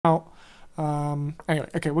out. Anyway,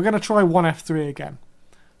 okay, we're going to try 1f3 again.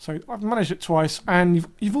 So I've managed it twice, and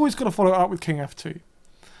you've always got to follow it up with king f2.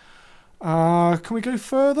 Can we go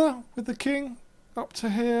further with the king up to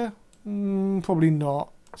here? Probably not.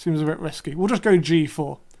 Seems a bit risky. We'll just go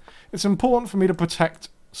g4. It's important for me to protect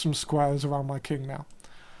some squares around my king now.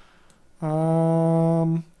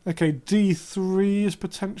 Okay, d3 is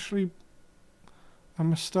potentially a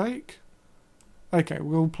mistake. Okay,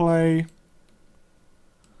 we'll play...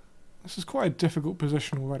 This is quite a difficult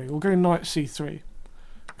position already. We'll go knight c3.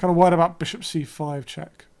 Kind of worried about bishop c5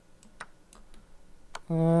 check.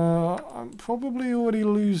 I'm probably already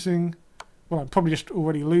losing... Well, I'm probably just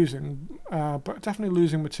already losing, but definitely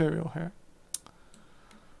losing material here.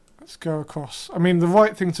 Let's go across. I mean, the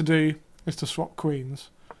right thing to do is to swap queens,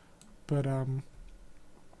 but I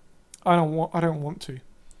don't want to.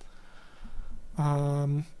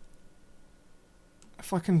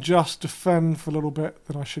 If I can just defend for a little bit,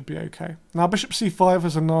 then I should be okay. Now, bishop c5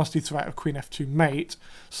 has a nasty threat of queen f2 mate,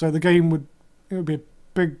 so the game would be a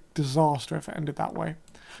big disaster if it ended that way.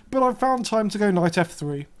 But I've found time to go knight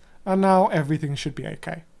f3, and now everything should be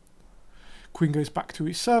okay. Queen goes back to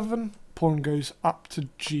e7, pawn goes up to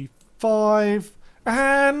g5,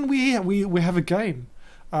 and we have a game.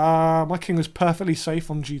 My king is perfectly safe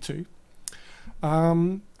on g2,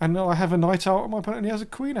 and now I have a knight out, and my opponent has a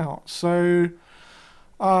queen out. So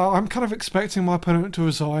I'm kind of expecting my opponent to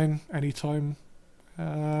resign anytime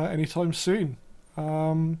soon.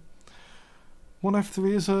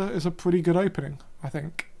 1f3 is a pretty good opening, I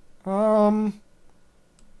think.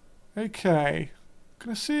 Okay,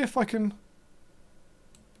 gonna see if I can.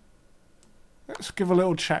 Let's give a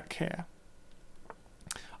little check here.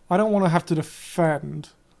 I don't want to have to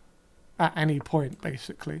defend at any point,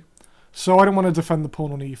 basically. So I don't want to defend the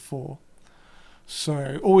pawn on e4.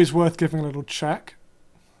 So always worth giving a little check.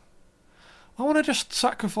 I want to just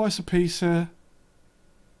sacrifice a piece here,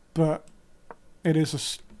 but it is a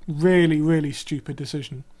really, really stupid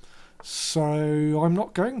decision. So I'm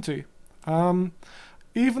not going to.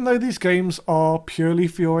 Even though these games are purely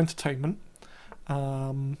for your entertainment,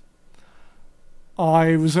 I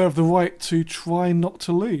reserve the right to try not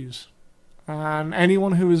to lose. And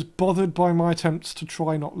anyone who is bothered by my attempts to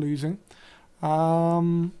try not losing,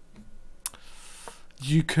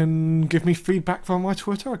 you can give me feedback from my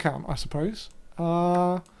Twitter account, I suppose.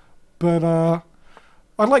 But I'd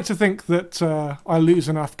like to think that I lose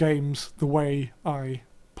enough games the way I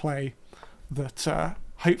play that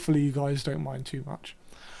hopefully you guys don't mind too much.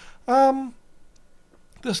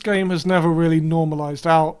 This game has never really normalised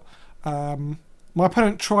out. My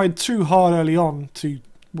opponent tried too hard early on to,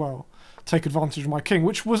 well, take advantage of my king,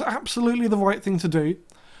 which was absolutely the right thing to do.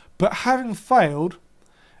 But having failed,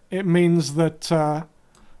 it means that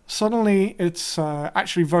suddenly it's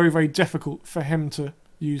actually very, very difficult for him to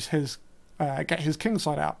use his get his king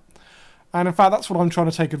side out. And in fact, that's what I'm trying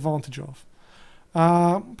to take advantage of.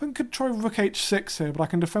 I could try rook h6 here, but I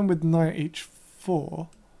can defend with knight h4.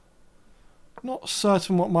 Not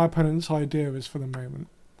certain what my opponent's idea is for the moment.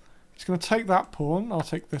 He's going to take that pawn. I'll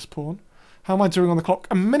take this pawn. How am I doing on the clock?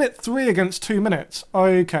 1:03 against 2 minutes.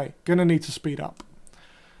 Okay, going to need to speed up.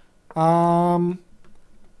 One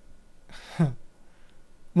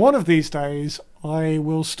of these days, I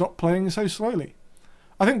will stop playing so slowly.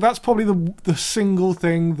 I think that's probably the single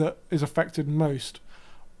thing that is affected most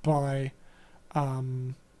by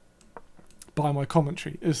my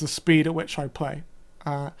commentary, is the speed at which I play.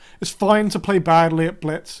 It's fine to play badly at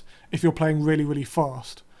Blitz if you're playing really, really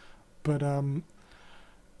fast. But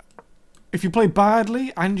if you play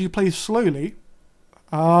badly and you play slowly,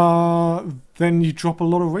 then you drop a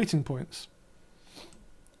lot of rating points.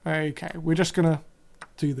 Okay, we're just going to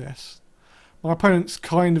do this. My opponent's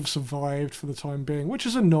kind of survived for the time being, which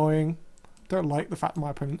is annoying. Don't like the fact that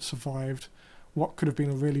my opponent survived what could have been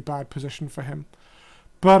a really bad position for him.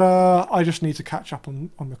 But I just need to catch up on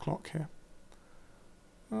the clock here.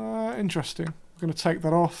 Interesting. I'm going to take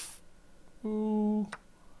that off. Ooh.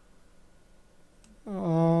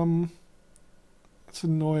 That's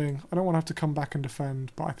annoying. I don't want to have to come back and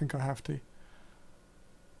defend, but I think I have to.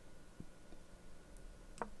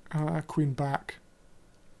 Queen back.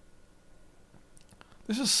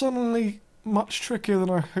 This is suddenly much trickier than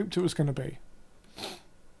I hoped it was going to be.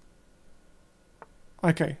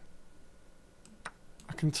 Okay.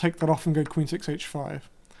 I can take that off and go queen 6 h5.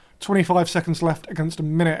 25 seconds left against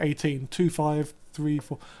 1:18. 2, 5, 3,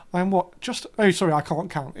 4. I am what? Just... Oh, sorry, I can't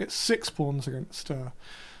count. It's 6 pawns against 4.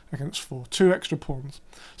 2 extra pawns.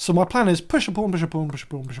 So my plan is push a pawn, push a pawn, push a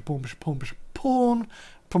pawn, push a pawn, push a pawn, push a pawn,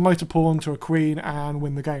 promote a pawn to a queen and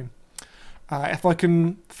win the game. If I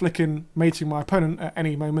can flick in mating my opponent at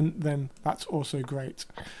any moment, then that's also great.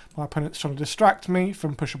 My opponent's trying to distract me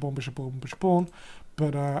from push a pawn, push a pawn, push a pawn,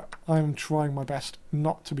 but I'm trying my best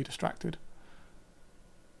not to be distracted.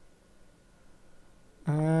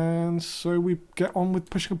 And so we get on with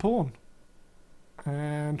pushing a pawn.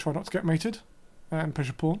 And try not to get mated. And push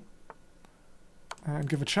a pawn. And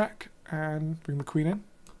give a check. And bring the queen in.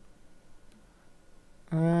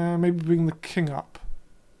 And maybe bring the king up.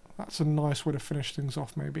 That's a nice way to finish things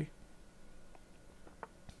off, maybe.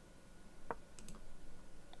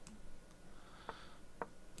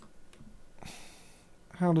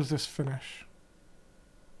 How does this finish?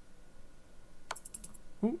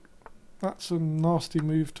 Ooh, that's a nasty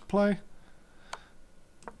move to play.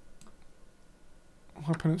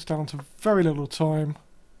 My opponent's down to very little time.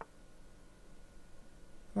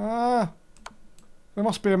 Ah! There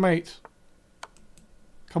must be a mate.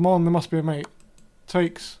 Come on, there must be a mate.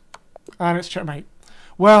 Takes. And it's checkmate.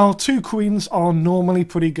 Well, 2 queens are normally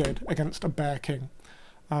pretty good against a bear king.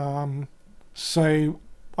 So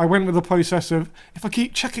I went with the process of, if I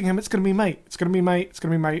keep checking him, it's going to be mate. It's going to be mate. It's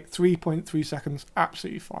going to be mate. 3.3 seconds.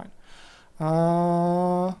 Absolutely fine.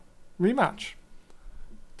 Rematch.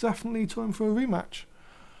 Definitely time for a rematch.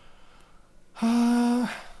 I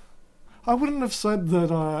wouldn't have said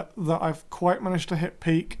that that I've quite managed to hit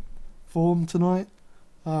peak form tonight.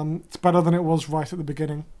 It's better than it was right at the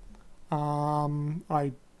beginning.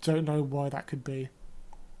 I don't know why that could be.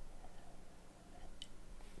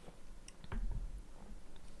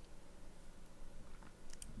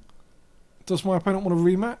 Does my opponent want a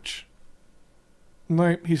rematch?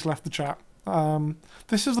 No, he's left the chat.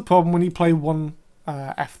 This is the problem when you play one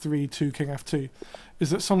f3 to king f2, is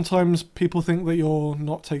that sometimes people think that you're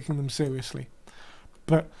not taking them seriously.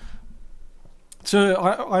 But so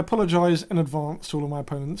I apologise in advance to all of my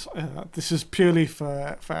opponents. This is purely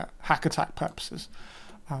for hack attack purposes.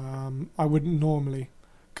 I wouldn't normally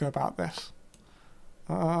go about this.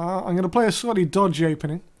 I'm going to play a slightly dodgy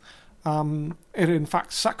opening. It in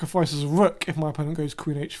fact sacrifices a rook if my opponent goes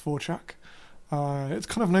queen h4 check. It's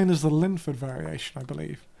kind of known as the Linford variation, I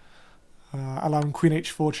believe. Allowing queen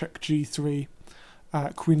h4 check, g3,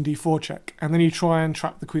 queen d4 check. And then you try and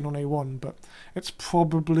trap the queen on a1, but it's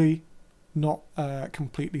probably not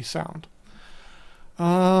completely sound.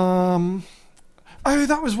 Oh,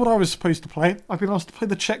 that was what I was supposed to play. I've been asked to play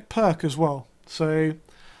the check perk as well. So,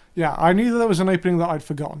 yeah, I knew that there was an opening that I'd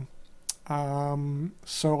forgotten.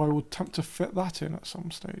 So I will attempt to fit that in at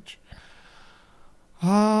some stage.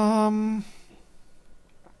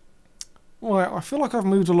 Right, I feel like I've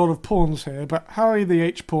moved a lot of pawns here, but Harry the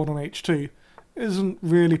h-pawn on h2 isn't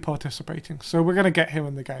really participating. So we're going to get him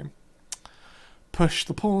in the game. Push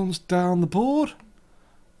the pawns down the board.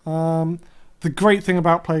 The great thing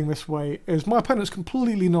about playing this way is my opponent's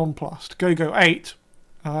completely nonplussed. Go 8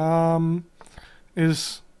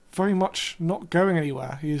 is very much not going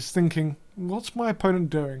anywhere. He is thinking, what's my opponent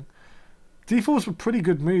doing? D4 is a pretty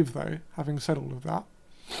good move though, having said all of that.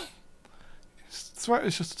 His threat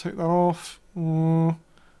is just to take that off.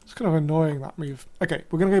 It's kind of annoying, that move. Okay,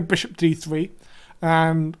 we're going to go bishop d3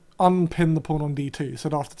 and unpin the pawn on d2, so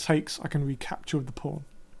that after takes I can recapture with the pawn.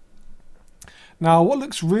 Now what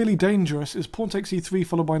looks really dangerous is pawn takes e3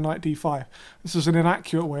 followed by knight d5. This is an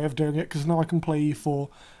inaccurate way of doing it because now I can play e4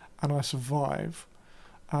 and I survive.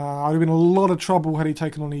 I'd have been in a lot of trouble had he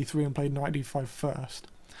taken on e3 and played knight d5 first.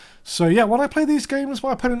 So yeah, when I play these games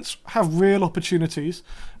my opponents have real opportunities,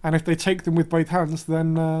 and if they take them with both hands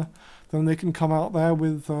then they can come out there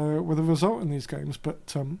with a result in these games.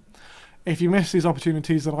 But if you miss these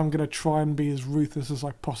opportunities, then I'm going to try and be as ruthless as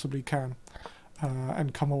I possibly can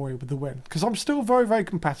and come away with the win. Because I'm still very, very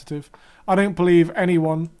competitive. I don't believe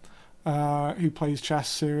anyone who plays chess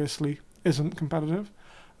seriously isn't competitive.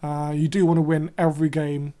 You do want to win every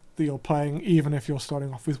game that you're playing, even if you're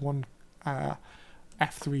starting off with one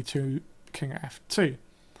f3 to king f2.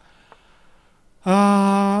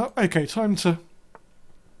 Okay, time to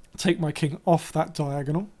take my king off that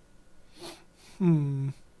diagonal.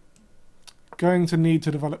 Going to need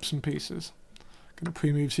to develop some pieces. Going to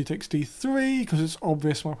pre-move c takes d3 because it's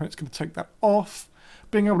obvious my opponent's going to take that off.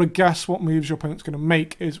 Being able to guess what moves your opponent's going to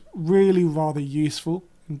make is really rather useful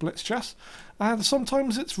in blitz chess, and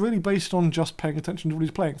sometimes it's really based on just paying attention to what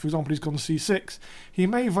he's playing. For example, he's gone c6. He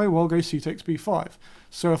may very well go c takes b5.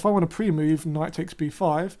 So if I want to pre-move knight takes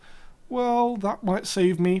b5, well, that might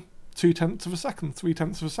save me 2/10 of a second,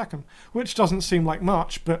 3/10 of a second, which doesn't seem like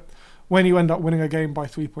much, but when you end up winning a game by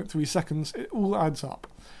 3.3 seconds, it all adds up.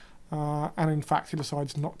 And in fact, he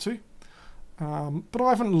decides not to. But I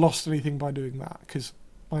haven't lost anything by doing that, because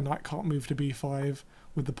my knight can't move to b5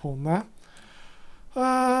 with the pawn there.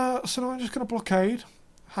 So now I'm just going to blockade.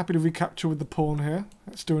 Happy to recapture with the pawn here.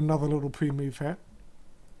 Let's do another little pre-move here.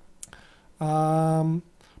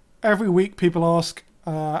 Every week people ask,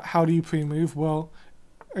 how do you pre-move? Well,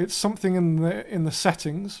 it's something in the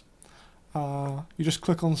settings. You just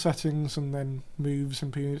click on settings and then moves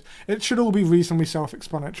and pre-moves. It should all be reasonably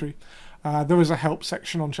self-explanatory. There is a help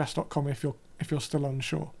section on Chess.com if you're still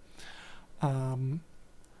unsure. But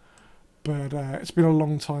it's been a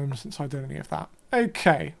long time since I did any of that.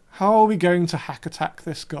 Okay, how are we going to hack attack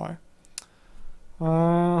this guy?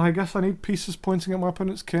 I guess I need pieces pointing at my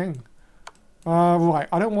opponent's king. Right,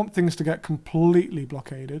 I don't want things to get completely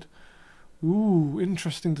blockaded. Ooh,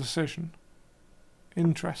 interesting decision.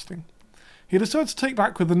 Interesting. He decided to take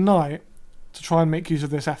back with the knight to try and make use of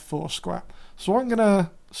this f4 square. So I'm going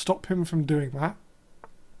to stop him from doing that.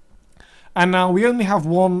 And now we only have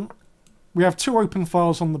we have two open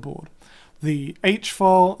files on the board. The H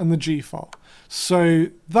file and the G file. So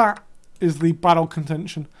that is the battle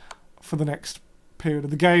contention for the next period of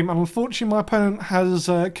the game. And unfortunately my opponent has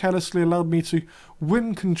carelessly allowed me to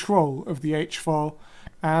win control of the H file.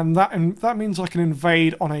 And that means I can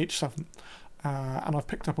invade on H7. And I've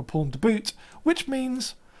picked up a pawn to boot, which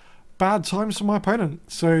means bad times for my opponent.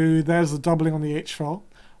 So there's the doubling on the H file.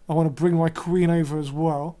 I want to bring my queen over as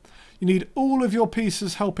well. You need all of your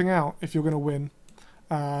pieces helping out if you're going to win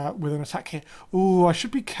with an attack here. Ooh, I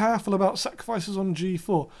should be careful about sacrifices on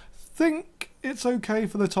G4. Think it's okay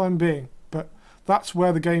for the time being, but that's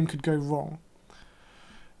where the game could go wrong.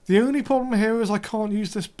 The only problem here is I can't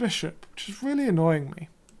use this bishop, which is really annoying me.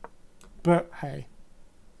 But hey.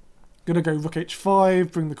 Gonna go rook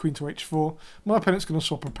h5, bring the queen to h4. My opponent's gonna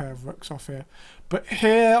swap a pair of rooks off here. But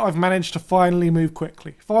here I've managed to finally move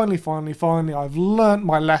quickly. Finally, I've learnt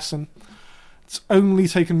my lesson. It's only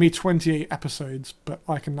taken me 28 episodes, but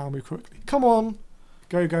I can now move quickly. Come on.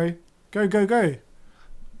 Go, go. Go, go, go.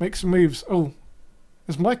 Make some moves. Oh,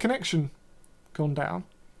 has my connection gone down?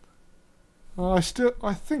 I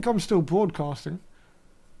think I'm still broadcasting.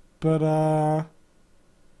 But, I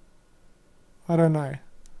don't know.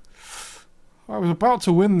 I was about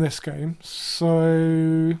to win this game,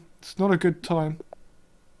 so it's not a good time.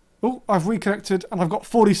 Oh, I've reconnected and I've got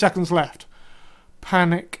 40 seconds left.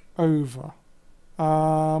 Panic over.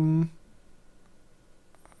 What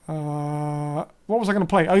was I going to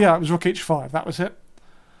play? Oh yeah, it was rook h5. That was it.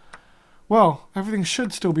 Well, everything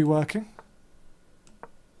should still be working.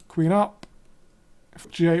 Queen up.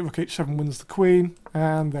 G8, rook h7 wins the queen,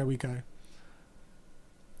 and there we go.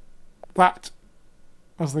 That,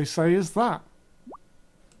 as they say, is that.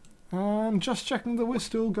 I'm just checking that we're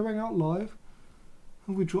still going out live.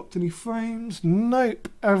 Have we dropped any frames? Nope,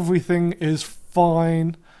 everything is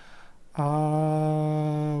fine.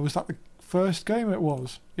 Was that the first game? It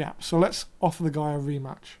was. Yeah, so let's offer the guy a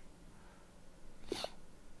rematch.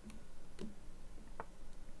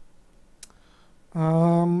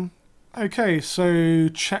 Okay, so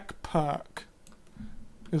check perk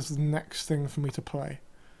is the next thing for me to play.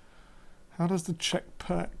 How does the check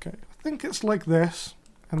perk go? I think it's like this,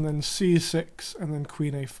 and then c6, and then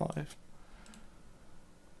queen a5.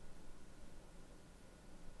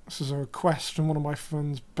 This is a request from one of my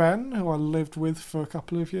friends, Ben, who I lived with for a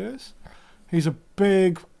couple of years. He's a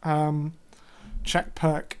big check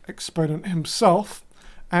perk exponent himself,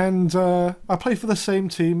 and I play for the same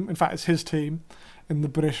team. In fact, it's his team in the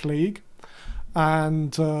British League,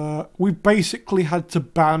 and we basically had to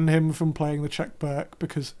ban him from playing the check perk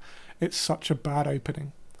because it's such a bad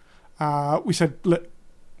opening. We said, look,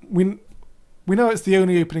 we know it's the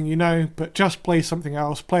only opening you know, but just play something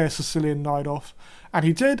else, play a Sicilian knight off. And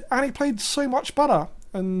he did, and he played so much better,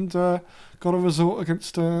 and got a result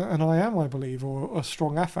against an IM, I believe, or a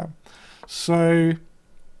strong FM. So,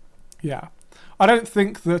 yeah. I don't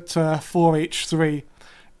think that 4h3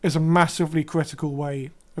 is a massively critical way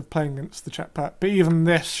of playing against the check perk, but even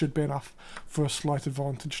this should be enough for a slight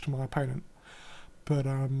advantage to my opponent. But,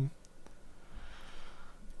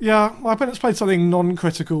 yeah, my opponent's played something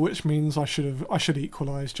non-critical, which means I should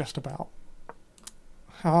equalise just about.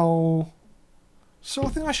 How? So I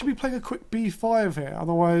think I should be playing a quick b5 here.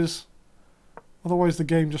 Otherwise the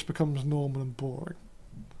game just becomes normal and boring.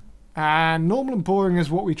 And normal and boring is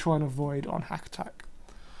what we try and avoid on Hack Attack.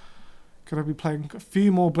 Gonna be playing a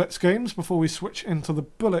few more blitz games before we switch into the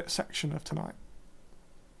bullet section of tonight.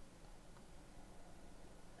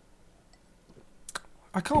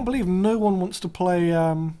 I can't believe no one wants to play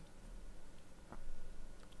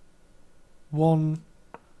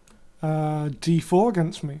d4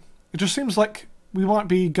 against me. It just seems like we might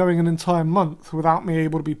be going an entire month without me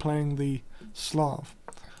able to be playing the Slav.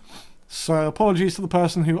 So apologies to the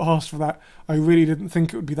person who asked for that. I really didn't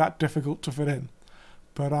think it would be that difficult to fit in.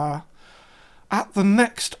 But at the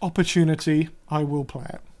next opportunity, I will play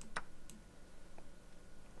it.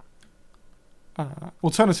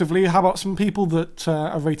 Alternatively, how about some people that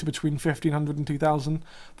are rated between 1500 and 2000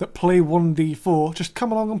 that play 1d4, just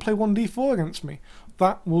come along and play 1d4 against me.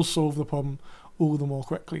 That will solve the problem all the more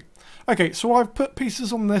quickly. Okay, so I've put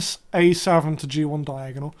pieces on this a7 to g1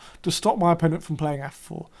 diagonal to stop my opponent from playing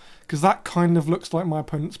f4, because that kind of looks like my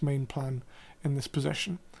opponent's main plan in this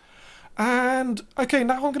position. And, okay,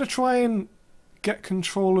 now I'm going to try and get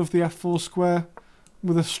control of the f4 square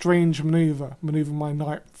with a strange manoeuvre. Manoeuvre my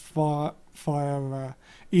knight via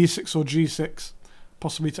e6 or g6,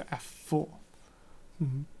 possibly to f4.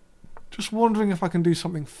 Just wondering if I can do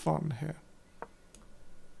something fun here.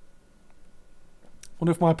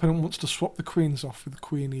 Wonder if my opponent wants to swap the queens off with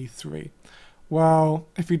queen e3. Well,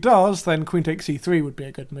 if he does, then queen takes e3 would be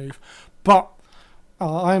a good move. But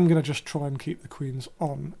I'm going to just try and keep the queens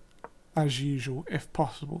on, as usual, if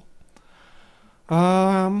possible.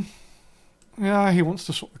 Yeah, he wants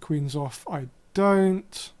to swap the queens off. I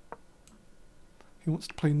don't. He wants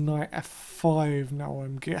to play knight f5 now,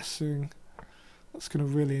 I'm guessing. That's going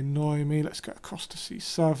to really annoy me. Let's go across to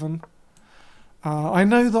c7. I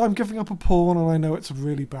know that I'm giving up a pawn, and I know it's a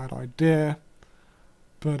really bad idea.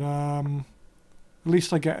 But at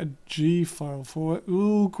least I get a g file for it.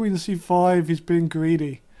 Ooh, queen c5, he's being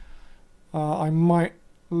greedy. I might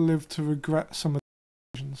live to regret some of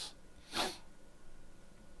the decisions.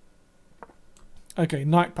 Okay,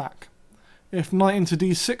 knight back. If knight into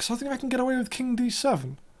d6, I think I can get away with king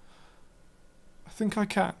d7. I think I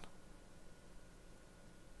can.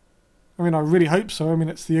 I mean, I really hope so. I mean,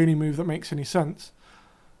 it's the only move that makes any sense.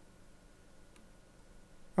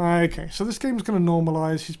 Okay, so this game's going to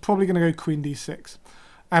normalise. He's probably going to go queen d6.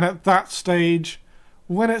 And at that stage,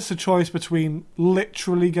 when it's a choice between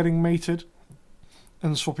literally getting mated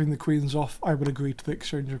and swapping the queens off, I would agree to the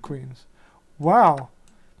exchange of queens. Wow.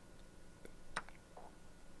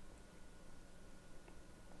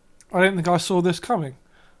 I don't think I saw this coming.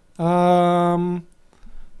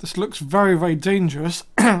 This looks very, very dangerous.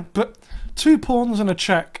 But 2 pawns and a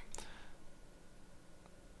check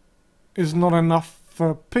is not enough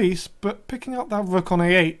for peace, but picking up that rook on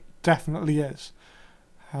a8 definitely is.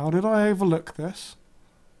 How did I overlook this?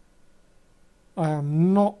 I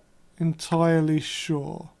am not entirely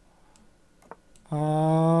sure.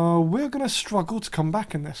 We're going to struggle to come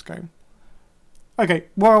back in this game. Okay,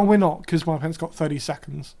 well, we're not, because my opponent's got 30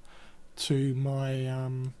 seconds to my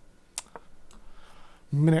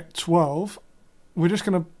minute 12. We're just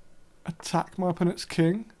going to attack my opponent's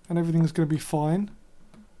king, and everything's going to be fine.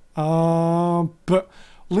 But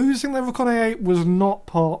losing the rook on a8 was not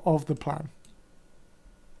part of the plan,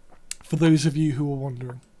 for those of you who are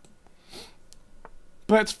wondering.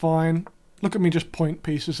 But it's fine. Look at me just point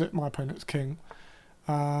pieces at my opponent's king.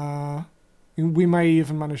 We may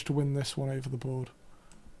even manage to win this one over the board.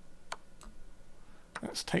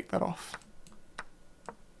 Let's take that off.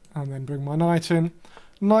 And then bring my knight in.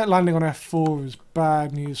 Knight landing on f4 is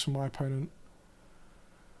bad news for my opponent.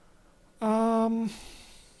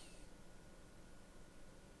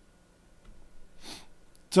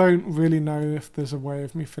 Don't really know if there's a way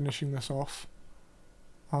of me finishing this off.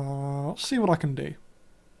 I'll see what I can do.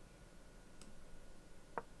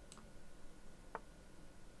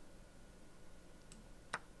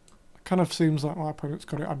 It kind of seems like my opponent's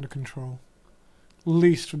got it under control. At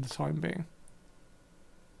least for the time being.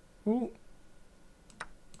 Ooh.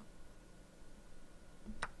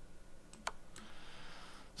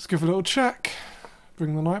 Let's give a little check.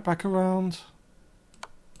 Bring the knight back around.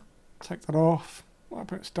 Take that off. My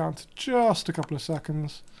opponent's down to just a couple of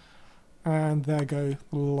seconds. And there go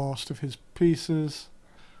the last of his pieces.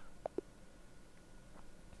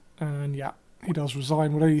 And yeah, he does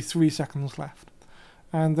resign with only 3 seconds left.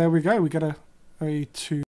 And there we go. We get a 2